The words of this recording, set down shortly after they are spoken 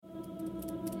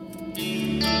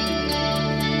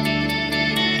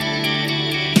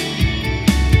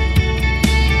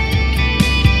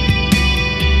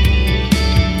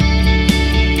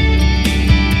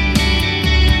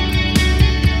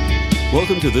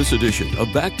Welcome to this edition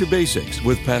of Back to Basics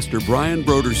with Pastor Brian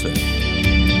Brodersen.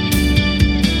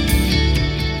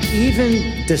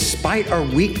 Even despite our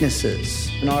weaknesses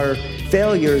and our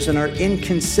failures and our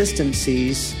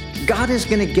inconsistencies, God is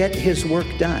going to get his work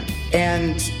done.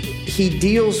 And he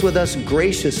deals with us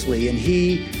graciously, and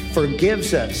he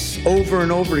forgives us over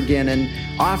and over again. And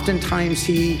oftentimes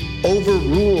he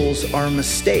overrules our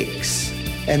mistakes.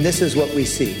 And this is what we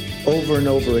see over and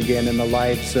over again in the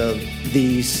lives of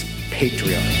these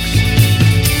patriarchs.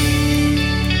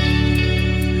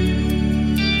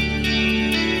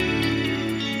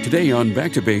 Today on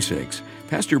Back to Basics,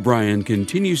 Pastor Brian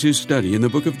continues his study in the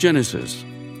book of Genesis.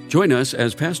 Join us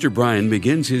as Pastor Brian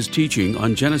begins his teaching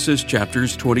on Genesis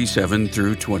chapters 27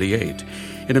 through 28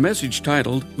 in a message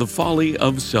titled, The Folly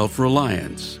of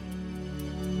Self-Reliance.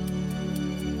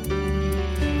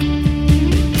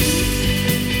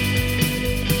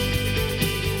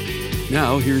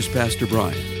 Now, here's Pastor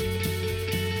Brian.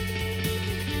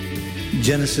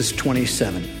 Genesis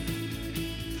 27.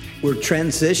 We're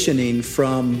transitioning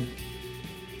from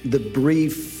the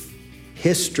brief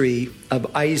history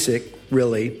of Isaac,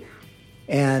 really,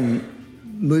 and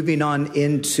moving on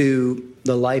into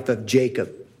the life of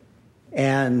Jacob.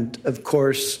 And, of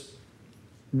course,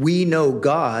 we know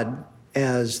God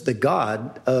as the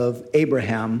God of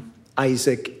Abraham,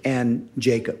 Isaac, and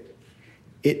Jacob.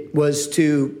 It was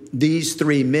to these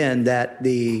three men that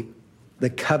the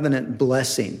covenant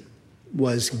blessing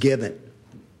was given.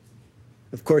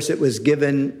 Of course, it was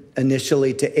given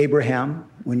initially to Abraham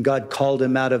when God called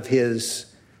him out of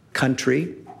his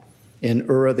country in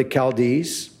Ur of the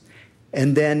Chaldees.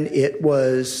 And then it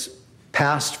was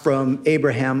passed from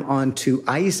Abraham on to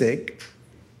Isaac,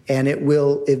 and it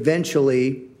will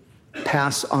eventually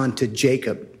pass on to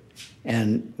Jacob.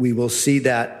 And we will see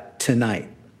that tonight.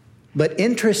 But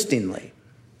interestingly,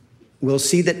 we'll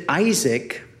see that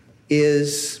Isaac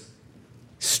is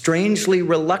strangely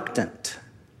reluctant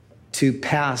to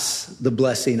pass the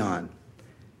blessing on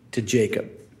to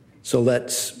Jacob. So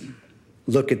let's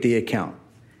look at the account.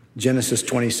 Genesis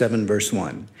 27, verse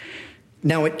 1.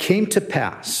 Now it came to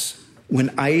pass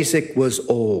when Isaac was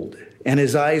old, and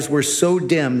his eyes were so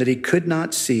dim that he could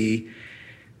not see,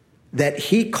 that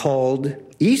he called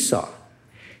Esau,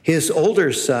 his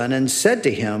older son, and said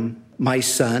to him, My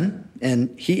son.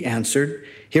 And he answered,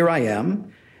 Here I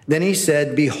am. Then he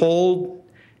said, Behold,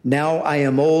 now I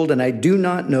am old, and I do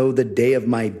not know the day of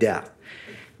my death.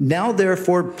 Now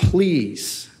therefore,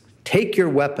 please take your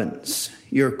weapons,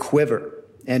 your quiver,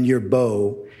 and your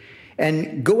bow,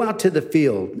 and go out to the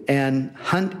field and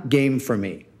hunt game for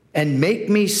me, and make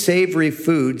me savory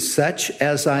food such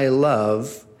as I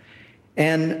love,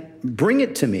 and bring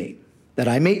it to me, that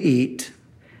I may eat,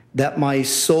 that my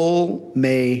soul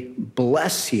may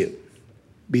bless you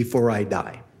before I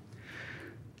die.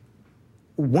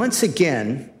 Once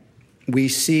again, we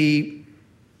see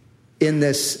in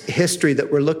this history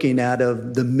that we're looking at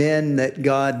of the men that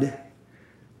God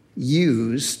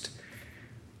used,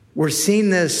 we're seeing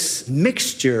this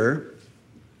mixture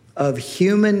of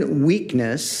human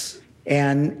weakness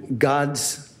and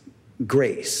God's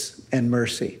grace and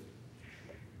mercy.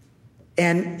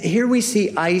 And here we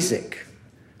see Isaac,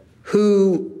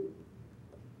 who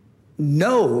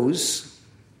knows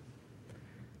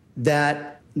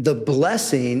that the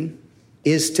blessing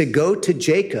is to go to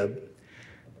Jacob,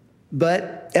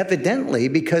 but evidently,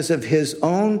 because of his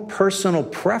own personal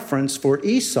preference for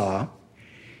Esau,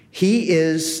 he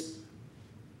is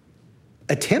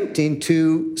attempting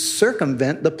to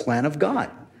circumvent the plan of God.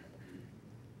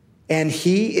 And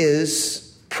he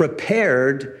is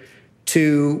prepared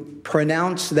to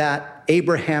pronounce that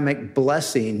Abrahamic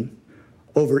blessing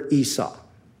over Esau.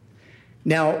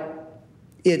 Now,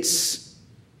 it's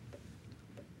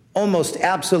almost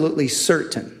absolutely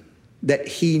certain that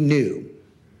he knew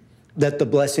that the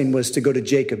blessing was to go to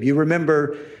Jacob. You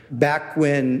remember back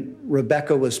when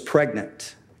Rebekah was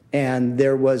pregnant, and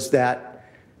there was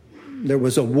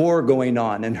a war going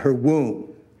on in her womb.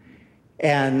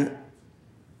 And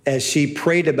as she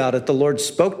prayed about it, the Lord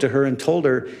spoke to her and told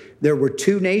her there were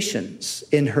two nations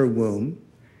in her womb,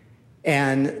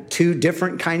 and two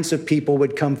different kinds of people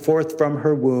would come forth from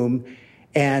her womb.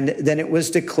 And then it was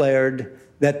declared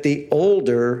that the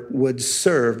older would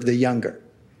serve the younger.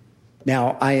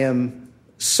 Now, I am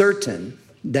certain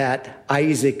that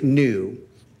Isaac knew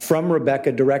from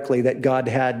Rebekah directly that God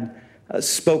had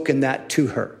spoken that to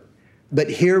her. But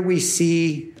here we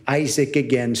see Isaac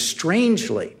again,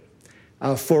 strangely,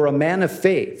 for a man of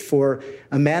faith, for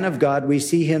a man of God, we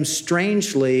see him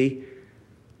strangely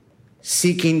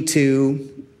seeking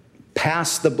to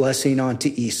pass the blessing on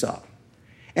to Esau.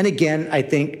 And again, I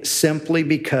think simply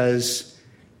because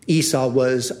Esau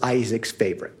was Isaac's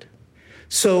favorite.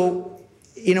 So,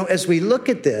 as we look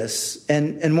at this,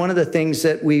 and one of the things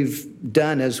that we've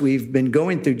done as we've been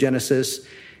going through Genesis,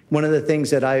 one of the things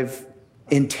that I've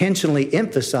intentionally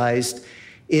emphasized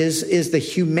is the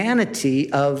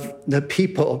humanity of the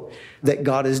people that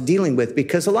God is dealing with.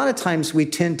 Because a lot of times we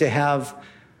tend to have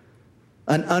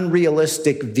an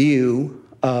unrealistic view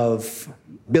of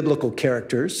biblical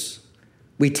characters.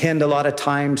 We tend a lot of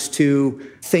times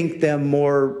to think them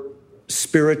more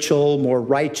spiritual, more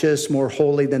righteous, more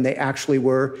holy than they actually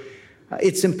were.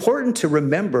 It's important to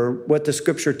remember what the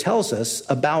scripture tells us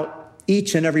about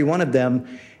each and every one of them.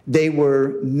 They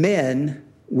were men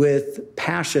with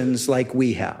passions like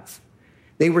we have.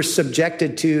 They were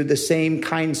subjected to the same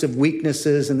kinds of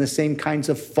weaknesses and the same kinds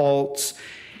of faults.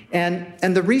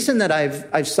 And the reason that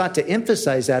I've sought to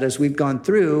emphasize that as we've gone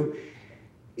through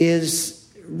is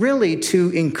really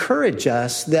to encourage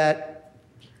us that,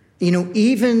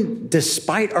 even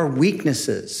despite our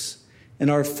weaknesses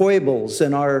and our foibles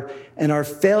and our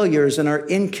failures and our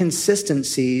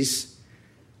inconsistencies,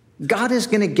 God is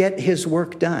going to get his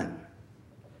work done.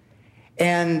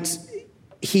 And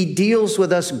he deals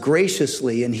with us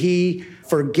graciously, and he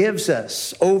forgives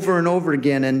us over and over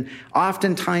again. And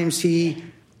oftentimes he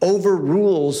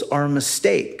overrules our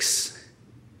mistakes.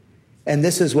 And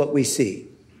this is what we see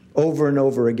over and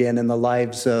over again in the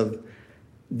lives of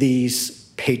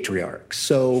these patriarchs.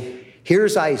 So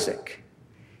here's Isaac.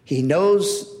 He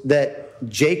knows that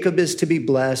Jacob is to be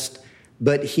blessed,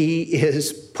 but he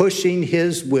is pushing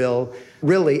his will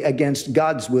really against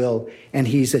God's will, and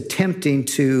he's attempting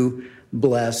to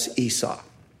bless Esau.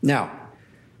 Now,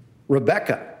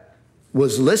 Rebekah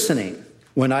was listening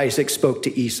when Isaac spoke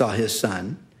to Esau, his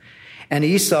son, and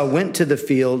Esau went to the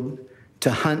field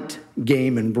to hunt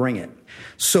game and bring it.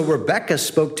 So Rebekah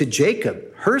spoke to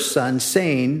Jacob, her son,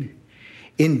 saying,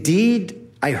 "Indeed,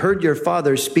 I heard your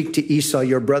father speak to Esau,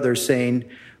 your brother, saying,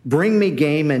 'Bring me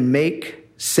game and make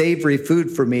savory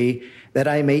food for me, that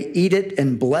I may eat it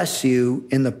and bless you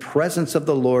in the presence of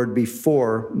the Lord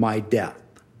before my death.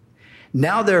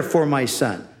 Now, therefore, my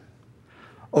son,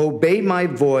 obey my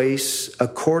voice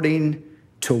according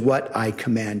to what I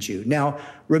command you.'" Now,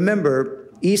 remember,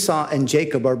 Esau and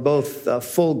Jacob are both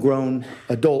full-grown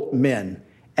adult men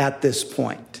at this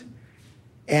point.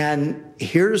 And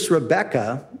here's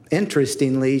Rebekah,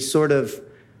 interestingly, sort of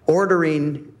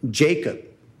ordering Jacob.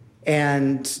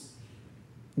 And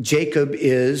Jacob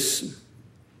is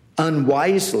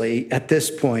unwisely, at this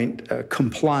point,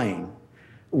 complying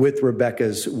with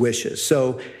Rebekah's wishes.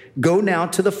 "So go now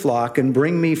to the flock and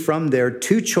bring me from there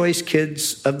 2 choice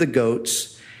kids of the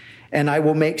goats, and I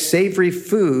will make savory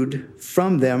food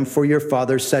from them for your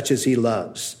father, such as he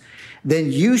loves.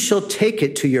 Then you shall take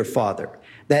it to your father,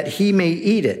 that he may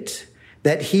eat it,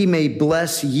 that he may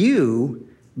bless you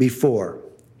before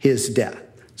his death."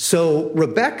 So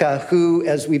Rebekah, who,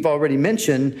 as we've already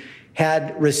mentioned,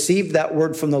 had received that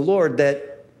word from the Lord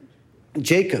that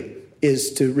Jacob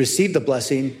is to receive the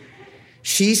blessing,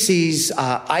 she sees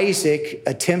Isaac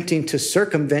attempting to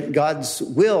circumvent God's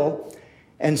will.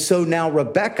 And so now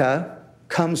Rebekah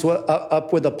comes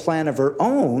up with a plan of her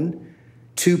own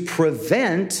to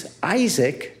prevent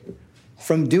Isaac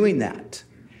from doing that.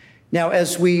 Now,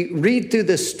 as we read through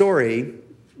this story,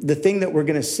 the thing that we're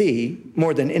going to see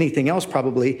more than anything else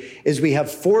probably is we have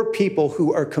 4 people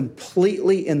who are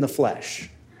completely in the flesh.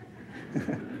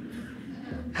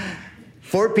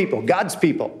 4 people, God's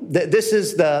people. This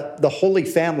is the Holy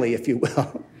Family, if you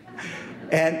will.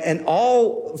 And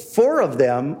all 4 of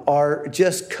them are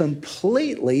just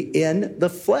completely in the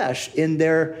flesh in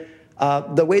their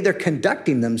the way they're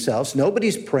conducting themselves.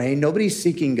 Nobody's praying, nobody's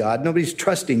seeking God, nobody's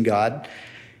trusting God.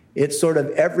 It's sort of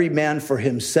every man for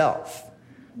himself.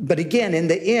 But again, in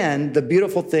the end, the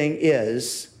beautiful thing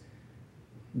is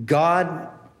God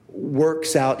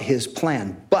works out his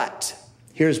plan. But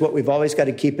here's what we've always got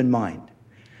to keep in mind.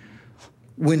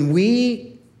 When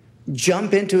we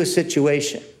jump into a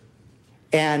situation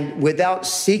and without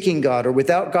seeking God or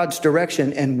without God's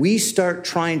direction, and we start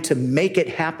trying to make it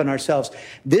happen ourselves,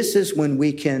 this is when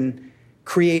we can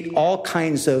create all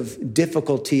kinds of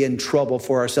difficulty and trouble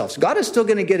for ourselves. God is still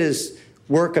going to get his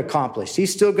work accomplished.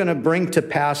 He's still going to bring to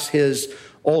pass his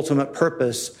ultimate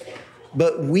purpose,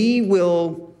 but we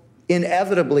will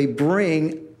inevitably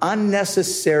bring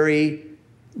unnecessary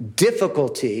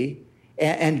difficulty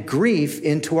and grief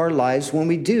into our lives when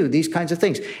we do these kinds of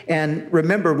things. And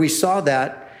remember, we saw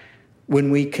that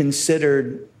when we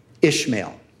considered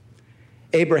Ishmael,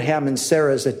 Abraham and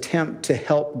Sarah's attempt to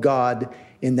help God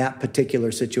in that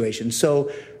particular situation.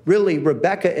 So really,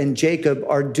 Rebekah and Jacob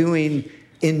are doing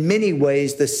in many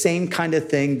ways the same kind of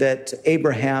thing that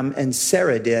Abraham and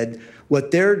Sarah did.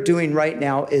 What they're doing right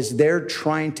now is they're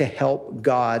trying to help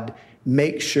God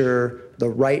make sure the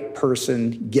right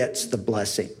person gets the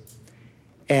blessing.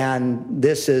 And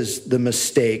this is the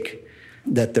mistake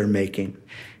that they're making.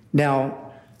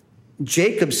 Now,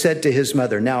 Jacob said to his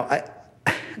mother, now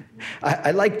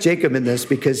I like Jacob in this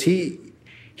because he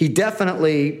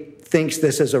definitely thinks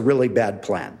this is a really bad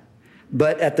plan.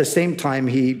 But at the same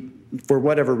time, for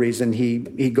whatever reason,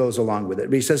 he goes along with it.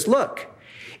 But he says, look,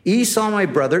 Esau, my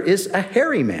brother, is a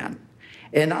hairy man,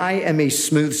 and I am a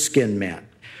smooth-skinned man.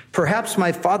 Perhaps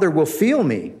my father will feel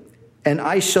me, and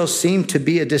I shall seem to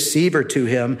be a deceiver to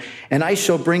him, and I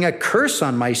shall bring a curse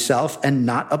on myself and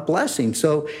not a blessing.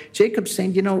 So Jacob's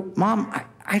saying, Mom,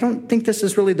 I don't think this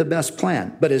is really the best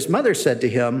plan. But his mother said to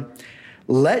him,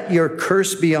 let your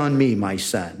curse be on me, my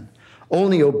son.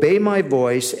 Only obey my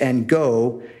voice and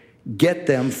go get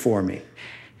them for me.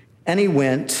 And he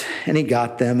went and he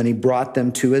got them and he brought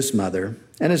them to his mother.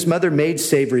 And his mother made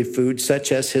savory food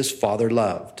such as his father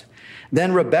loved.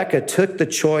 Then Rebekah took the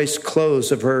choice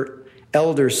clothes of her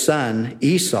elder son,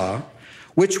 Esau,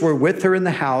 which were with her in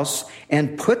the house,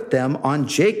 and put them on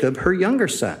Jacob, her younger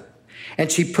son.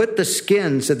 And she put the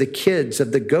skins of the kids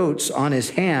of the goats on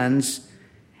his hands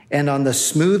and on the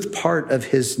smooth part of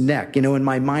his neck. In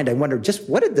my mind, I wonder, just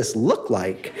what did this look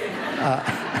like?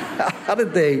 How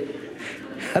did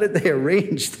they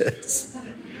arrange this?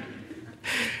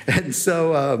 And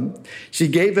so she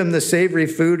gave him the savory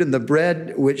food and the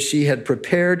bread which she had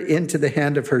prepared into the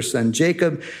hand of her son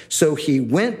Jacob. So he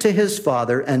went to his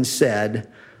father and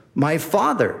said, my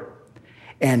father.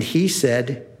 And he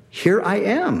said, here I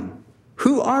am.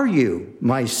 Who are you,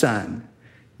 my son?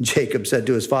 Jacob said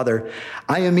to his father,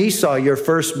 I am Esau, your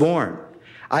firstborn.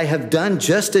 I have done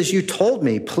just as you told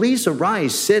me. Please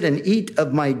arise, sit and eat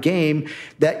of my game,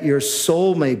 that your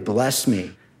soul may bless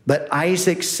me. But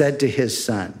Isaac said to his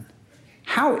son,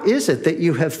 how is it that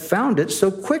you have found it so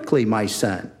quickly, my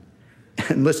son?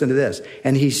 And listen to this.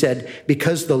 And he said,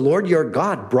 because the Lord your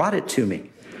God brought it to me.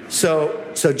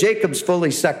 So Jacob's fully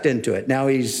sucked into it. Now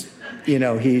he's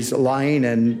lying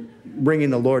and bringing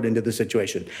the Lord into the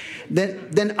situation.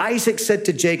 Then Isaac said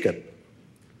to Jacob,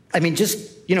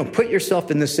 just put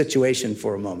yourself in this situation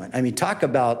for a moment. Talk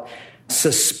about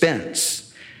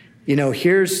suspense.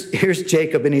 Here's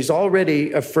Jacob, and he's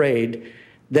already afraid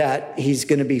that he's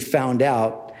going to be found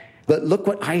out. But look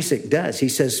what Isaac does. He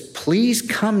says, please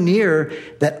come near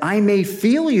that I may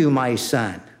feel you, my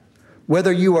son,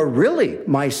 whether you are really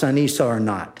my son Esau or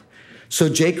not. So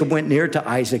Jacob went near to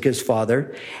Isaac, his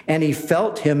father, and he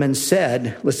felt him and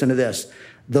said, listen to this,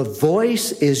 the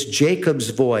voice is Jacob's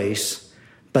voice,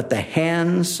 but the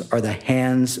hands are the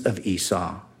hands of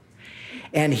Esau.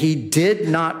 And he did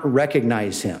not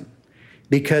recognize him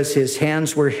because his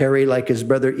hands were hairy like his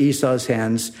brother Esau's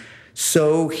hands.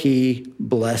 So he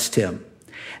blessed him.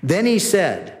 Then he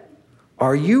said,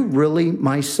 are you really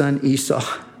my son Esau?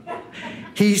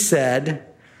 He said,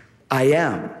 I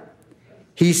am.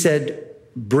 He said,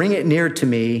 bring it near to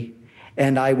me,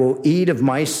 and I will eat of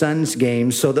my son's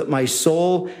game so that my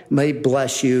soul may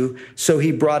bless you. So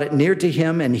he brought it near to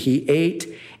him, and he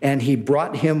ate, and he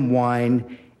brought him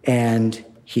wine, and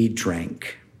he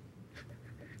drank.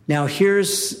 Now,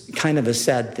 here's kind of a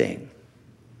sad thing.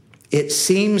 It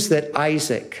seems that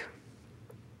Isaac,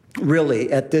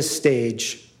 really, at this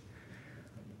stage,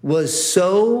 was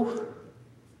so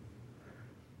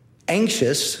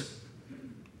anxious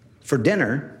for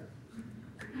dinner.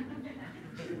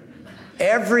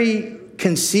 Every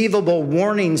conceivable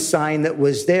warning sign that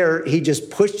was there, he just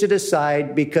pushed it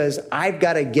aside because I've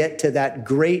got to get to that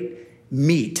great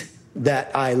meat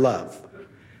that I love.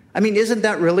 Isn't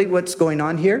that really what's going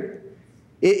on here?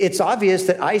 It's obvious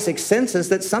that Isaac senses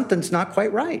that something's not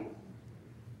quite right.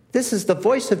 This is the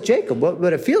voice of Jacob,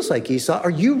 what it feels like Esau. Are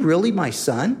you really my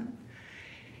son?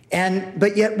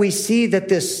 But yet we see that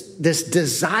this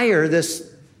desire, this,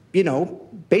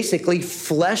 basically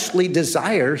fleshly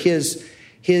desire,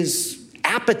 his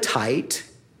appetite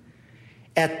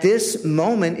at this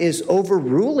moment is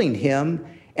overruling him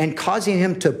and causing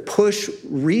him to push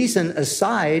reason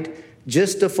aside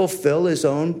just to fulfill his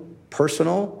own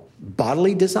personal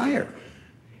bodily desire.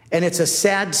 And it's a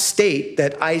sad state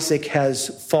that Isaac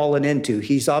has fallen into.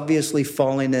 He's obviously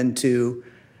fallen into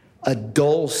a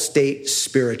dull state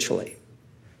spiritually.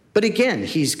 But again,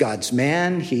 he's God's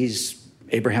man. He's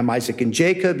Abraham, Isaac, and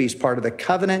Jacob. He's part of the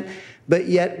covenant. But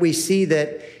yet we see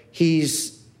that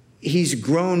he's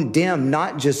grown dim,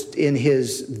 not just in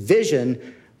his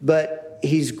vision, but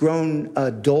he's grown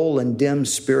dull and dim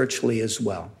spiritually as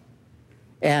well.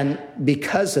 And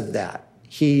because of that,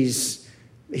 he's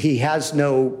he has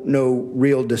no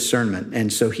real discernment.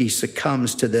 And so he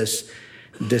succumbs to this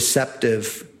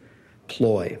deceptive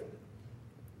ploy.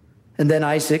 And then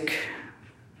Isaac,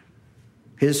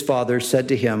 his father, said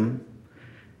to him,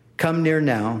 "Come near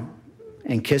now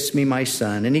and kiss me, my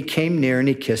son." And he came near and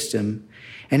he kissed him.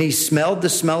 And he smelled the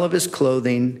smell of his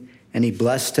clothing, and he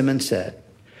blessed him and said,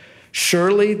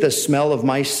 "Surely the smell of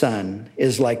my son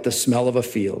is like the smell of a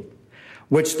field,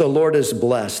 which the Lord has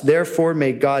blessed. Therefore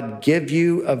may God give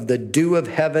you of the dew of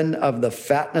heaven, of the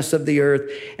fatness of the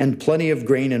earth, and plenty of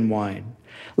grain and wine.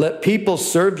 Let people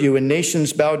serve you and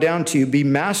nations bow down to you. Be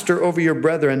master over your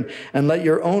brethren, and let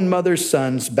your own mother's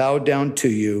sons bow down to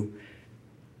you.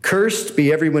 Cursed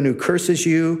be everyone who curses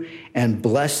you, and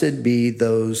blessed be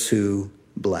those who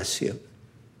bless you."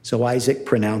 So Isaac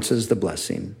pronounces the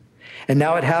blessing. And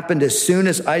now it happened as soon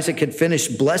as Isaac had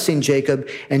finished blessing Jacob,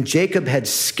 and Jacob had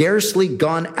scarcely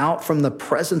gone out from the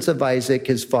presence of Isaac,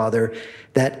 his father,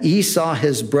 that Esau,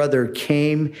 his brother,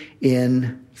 came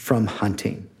in from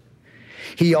hunting.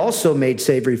 He also made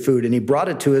savory food, and he brought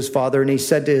it to his father, and he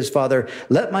said to his father,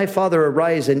 "Let my father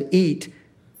arise and eat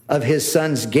of his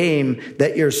son's game,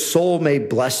 that your soul may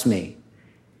bless me."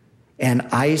 And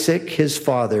Isaac, his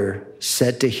father,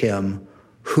 said to him,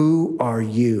 "Who are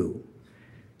you?"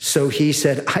 So he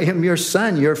said, "I am your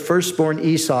son, your firstborn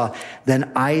Esau."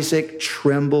 Then Isaac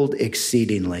trembled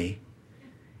exceedingly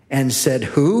and said,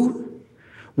 "Who?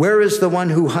 Where is the one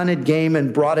who hunted game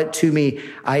and brought it to me?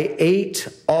 I ate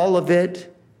all of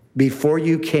it before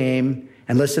you came."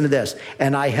 And listen to this.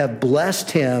 "And I have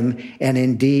blessed him, and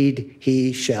indeed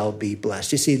he shall be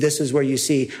blessed." You see, this is where you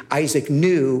see Isaac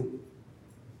knew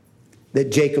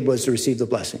that Jacob was to receive the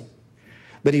blessing.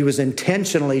 But he was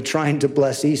intentionally trying to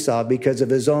bless Esau because of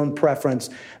his own preference.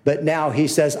 But now he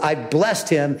says, "I blessed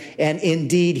him, and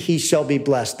indeed he shall be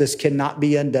blessed." This cannot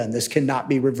be undone. This cannot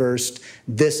be reversed.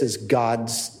 This is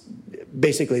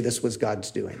basically this was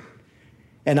God's doing.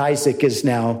 And Isaac is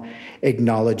now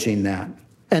acknowledging that.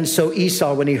 And so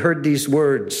Esau, when he heard these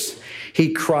words, he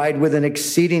cried with an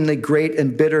exceedingly great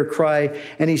and bitter cry.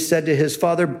 And he said to his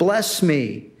father, "Bless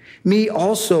me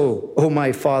also, O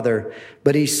my father."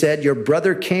 But he said, "Your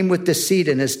brother came with deceit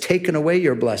and has taken away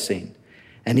your blessing."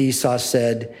 And Esau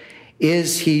said,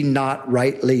 "Is he not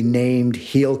rightly named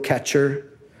heel catcher?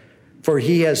 For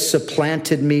he has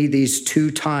supplanted me these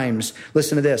 2 times.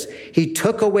 Listen to this. "He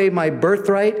took away my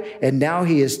birthright, and now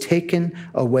he has taken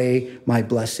away my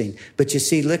blessing." But you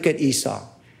see, look at Esau.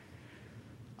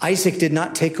 Isaac did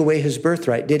not take away his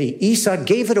birthright, did he? Esau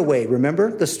gave it away.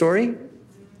 Remember the story?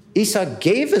 Esau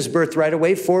gave his birthright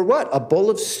away for what? A bowl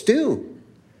of stew.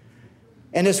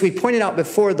 And as we pointed out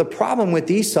before, the problem with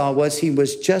Esau was he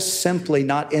was just simply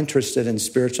not interested in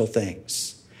spiritual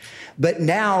things. But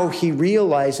now he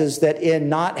realizes that in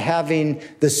not having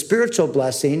the spiritual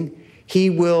blessing, he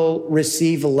will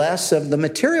receive less of the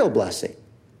material blessing.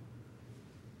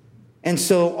 And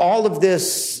so all of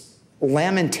this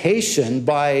lamentation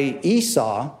by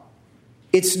Esau,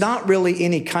 it's not really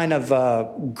any kind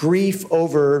of grief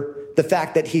over the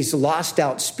fact that he's lost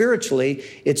out spiritually.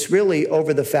 It's really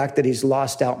over the fact that he's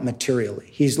lost out materially.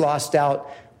 He's lost out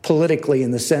politically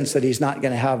in the sense that he's not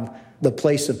going to have the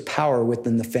place of power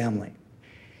within the family.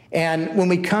 And when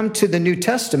we come to the New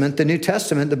Testament,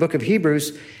 the book of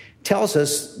Hebrews tells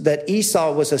us that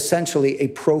Esau was essentially a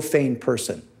profane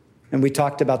person. And we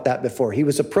talked about that before. He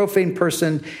was a profane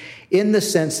person in the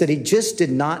sense that he just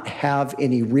did not have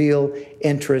any real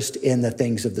interest in the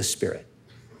things of the Spirit.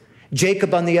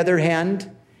 Jacob, on the other hand,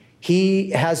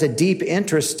 he has a deep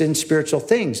interest in spiritual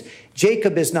things.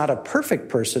 Jacob is not a perfect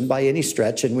person by any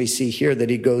stretch, and we see here that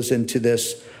he goes into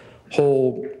this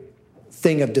whole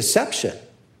thing of deception.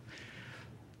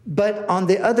 But on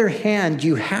the other hand,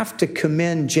 you have to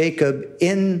commend Jacob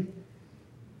in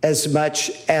as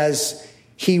much as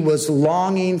he was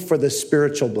longing for the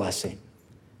spiritual blessing.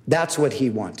 That's what he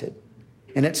wanted.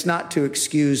 And it's not to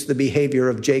excuse the behavior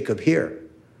of Jacob here.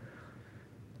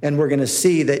 And we're going to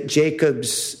see that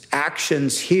Jacob's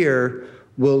actions here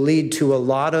will lead to a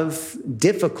lot of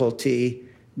difficulty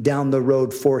down the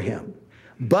road for him.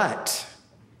 But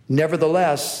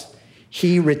nevertheless,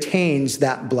 he retains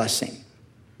that blessing.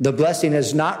 The blessing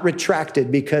is not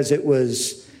retracted because it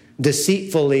was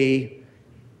deceitfully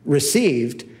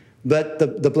received, but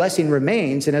the blessing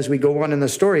remains. And as we go on in the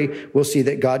story, we'll see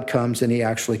that God comes and he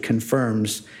actually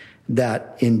confirms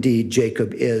that indeed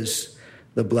Jacob is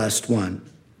the blessed one.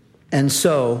 And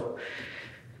so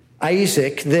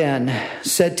Isaac then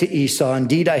said to Esau,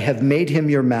 "Indeed, I have made him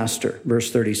your master."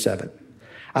 Verse 37.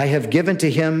 "I have given to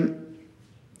him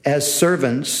as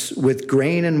servants with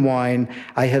grain and wine.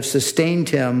 I have sustained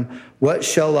him. What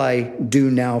shall I do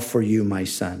now for you, my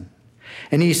son?"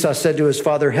 And Esau said to his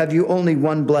father, have you only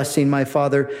one blessing, my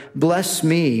father? Bless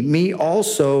me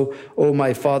also, O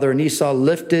my father. And Esau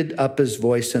lifted up his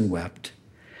voice and wept.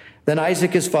 Then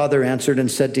Isaac his father answered and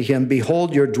said to him,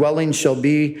 behold, your dwelling shall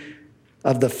be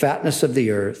of the fatness of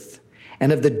the earth,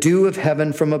 and of the dew of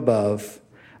heaven from above.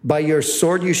 By your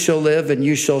sword you shall live, and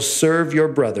you shall serve your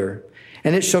brother.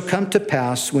 And it shall come to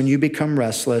pass, when you become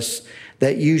restless,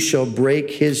 that you shall break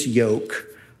his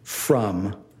yoke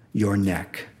from your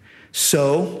neck.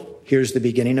 So, here's the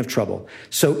beginning of trouble.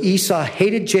 So Esau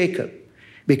hated Jacob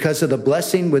because of the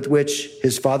blessing with which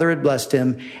his father had blessed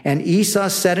him. And Esau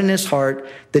said in his heart,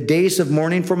 the days of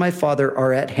mourning for my father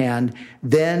are at hand.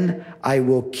 Then I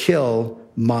will kill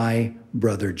my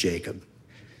brother Jacob.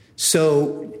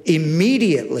 So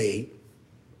immediately,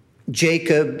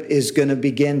 Jacob is going to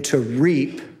begin to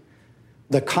reap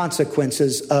the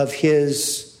consequences of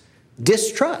his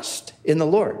distrust in the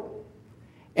Lord.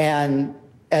 And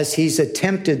as he's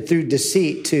attempted through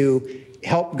deceit to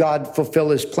help God fulfill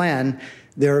his plan,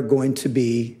 there are going to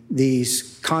be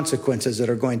these consequences that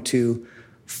are going to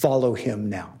follow him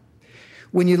now.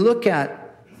 When you look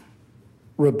at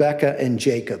Rebekah and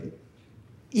Jacob,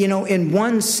 in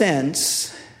one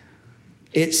sense,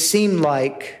 it seemed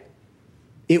like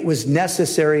it was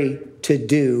necessary to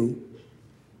do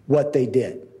what they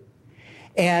did.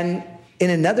 And in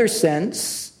another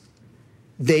sense,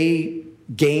 they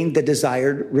gained the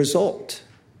desired result.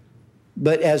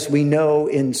 But as we know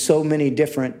in so many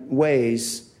different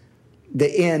ways, the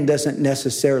end doesn't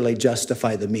necessarily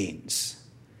justify the means.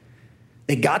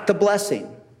 They got the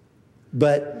blessing,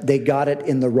 but they got it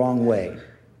in the wrong way.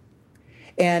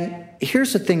 And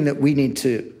here's the thing that we need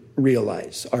to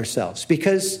realize ourselves,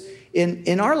 because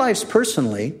in our lives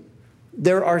personally,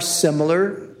 there are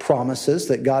similar promises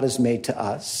that God has made to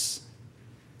us.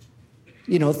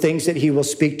 Things that he will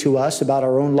speak to us about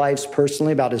our own lives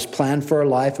personally, about his plan for our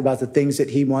life, about the things that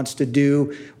he wants to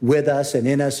do with us and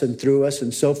in us and through us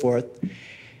and so forth.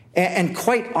 And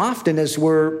quite often as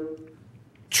we're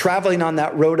traveling on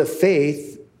that road of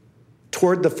faith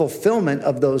toward the fulfillment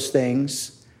of those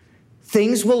things,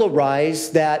 things will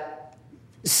arise that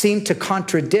seem to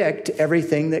contradict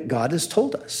everything that God has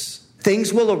told us.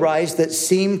 Things will arise that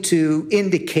seem to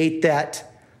indicate that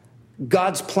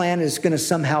God's plan is going to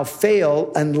somehow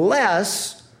fail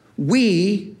unless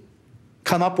we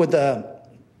come up with a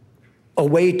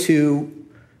way to,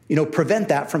 prevent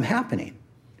that from happening.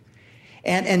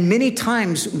 And many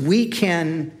times we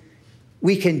can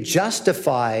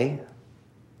justify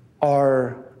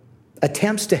our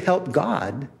attempts to help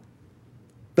God,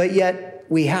 but yet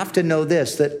we have to know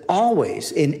this, that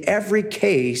always, in every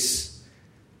case,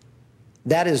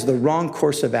 that is the wrong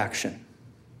course of action.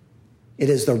 It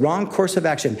is the wrong course of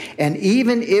action. And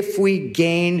even if we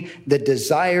gain the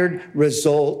desired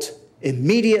result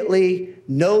immediately,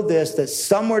 know this, that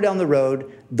somewhere down the road,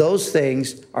 those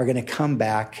things are going to come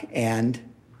back and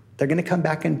they're going to come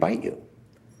back and bite you.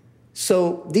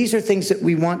 So these are things that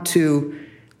we want to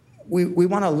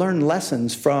learn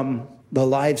lessons from the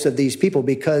lives of these people,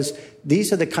 because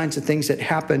these are the kinds of things that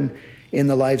happen in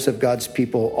the lives of God's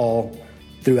people all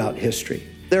throughout history.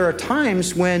 There are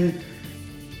times when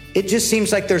it just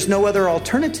seems like there's no other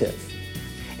alternative.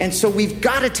 And so we've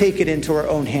got to take it into our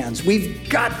own hands. We've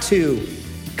got to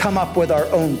come up with our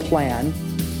own plan.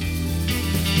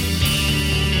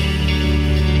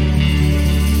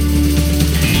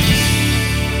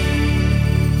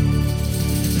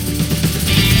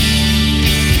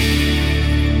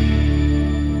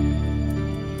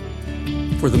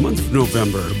 For the month of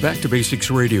November, Back to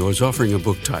Basics Radio is offering a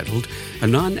book titled A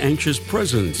Non-Anxious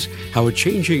Presence, How a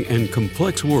Changing and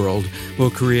Complex World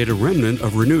Will Create a Remnant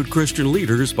of Renewed Christian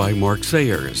Leaders by Mark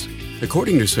Sayers.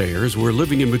 According to Sayers, we're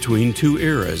living in between two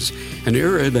eras, an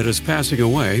era that is passing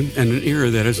away and an era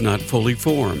that is not fully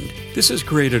formed. This has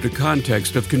created a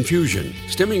context of confusion,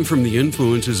 stemming from the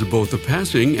influences of both the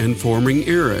passing and forming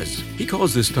eras. He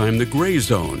calls this time the gray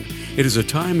zone. It is a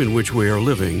time in which we are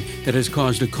living that has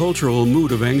caused a cultural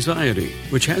mood of anxiety,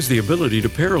 which has the ability to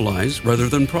paralyze rather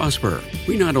than prosper.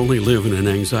 We not only live in an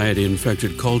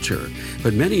anxiety-infected culture,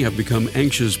 but many have become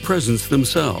anxious presence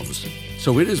themselves.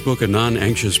 So in his book, A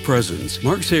Non-Anxious Presence,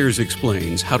 Mark Sayers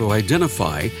explains how to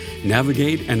identify,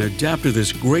 navigate, and adapt to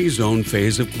this gray zone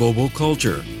phase of global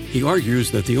culture. He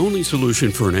argues that the only solution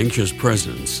for an anxious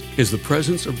presence is the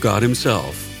presence of God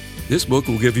Himself. This book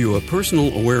will give you a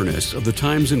personal awareness of the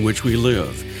times in which we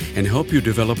live and help you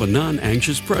develop a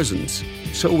non-anxious presence.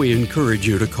 So we encourage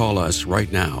you to call us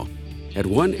right now at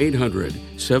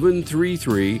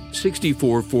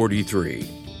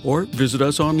 1-800-733-6443 or visit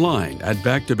us online at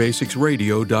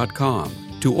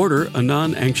backtobasicsradio.com. To order A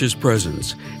Non-Anxious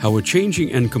Presence, How a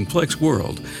Changing and Complex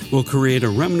World Will Create a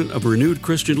Remnant of Renewed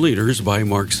Christian Leaders by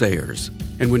Mark Sayers.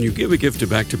 And when you give a gift to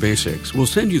Back to Basics, we'll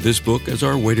send you this book as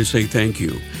our way to say thank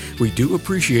you. We do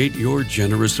appreciate your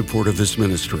generous support of this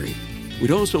ministry.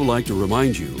 We'd also like to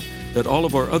remind you that all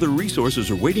of our other resources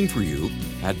are waiting for you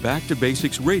at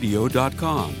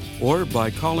backtobasicsradio.com or by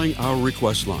calling our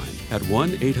request line at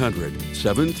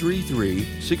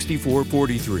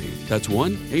 1-800-733-6443. That's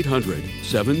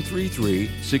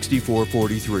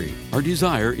 1-800-733-6443. Our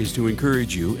desire is to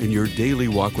encourage you in your daily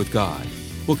walk with God.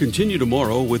 We'll continue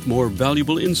tomorrow with more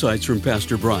valuable insights from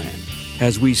Pastor Brian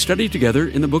as we study together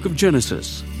in the book of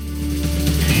Genesis.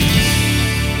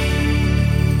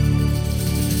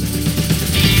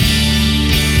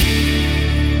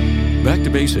 Back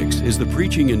to Basics is the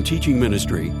preaching and teaching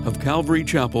ministry of Calvary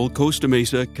Chapel, Costa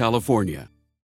Mesa, California.